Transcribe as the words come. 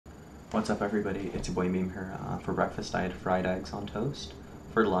What's up, everybody? It's your boy Meme here. For breakfast, I had fried eggs on toast.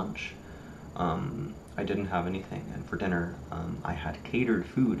 For lunch, I didn't have anything. And for dinner, I had catered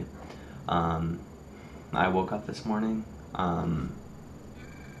food. I woke up this morning, had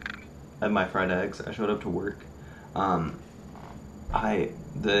my fried eggs. I showed up to work.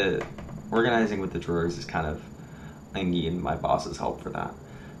 The organizing with the drawers is kind of, I need my boss's help for that.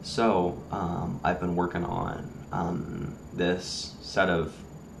 So, I've been working on this set of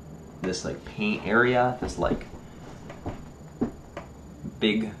like paint area, this like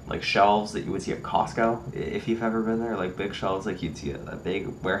big like shelves that you would see at Costco, if you've ever been there, like big shelves like you'd see at a big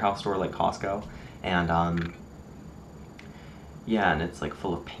warehouse store like Costco. And yeah, and it's like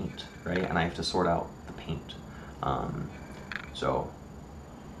full of paint, right? And I have to sort out the paint. So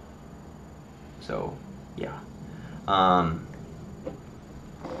yeah.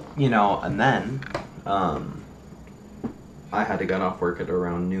 You know, and then I had to get off work at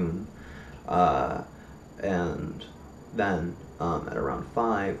around noon, and then at around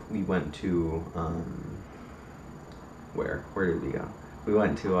 5 we went to where did we go? We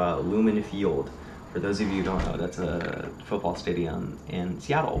went to Lumen Field. For those of you who don't know, that's a football stadium in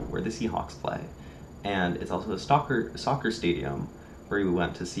Seattle where the Seahawks play, and it's also a soccer stadium where we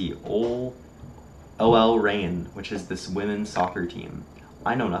went to see OL Reign, which is this women's soccer team.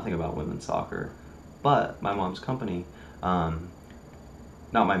 I know nothing about women's soccer, but my mom's company,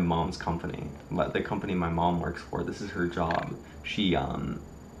 not my mom's company, but the company my mom works for, this is her job. She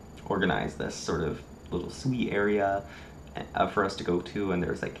organized this sort of little sweet area for us to go to, and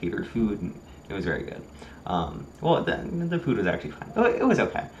there's like catered food, and it was very good. Well, the food was actually fine. It was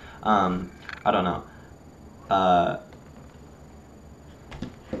okay. I don't know.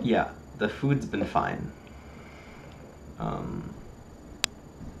 Yeah, the food's been fine.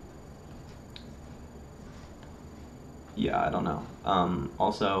 Yeah, I don't know.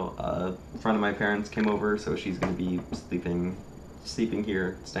 Also, a friend of my parents came over, so she's gonna be sleeping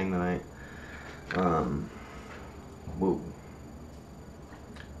here, staying the night. Whoa.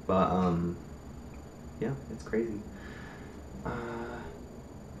 But, yeah, it's crazy.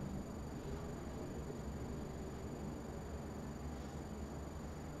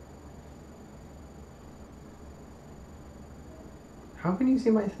 How can you see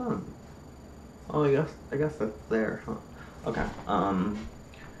my thumb? Oh, I guess that's there, huh? Okay.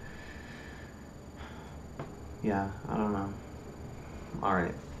 Yeah, I don't know.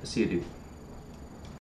 Alright, see you, dude.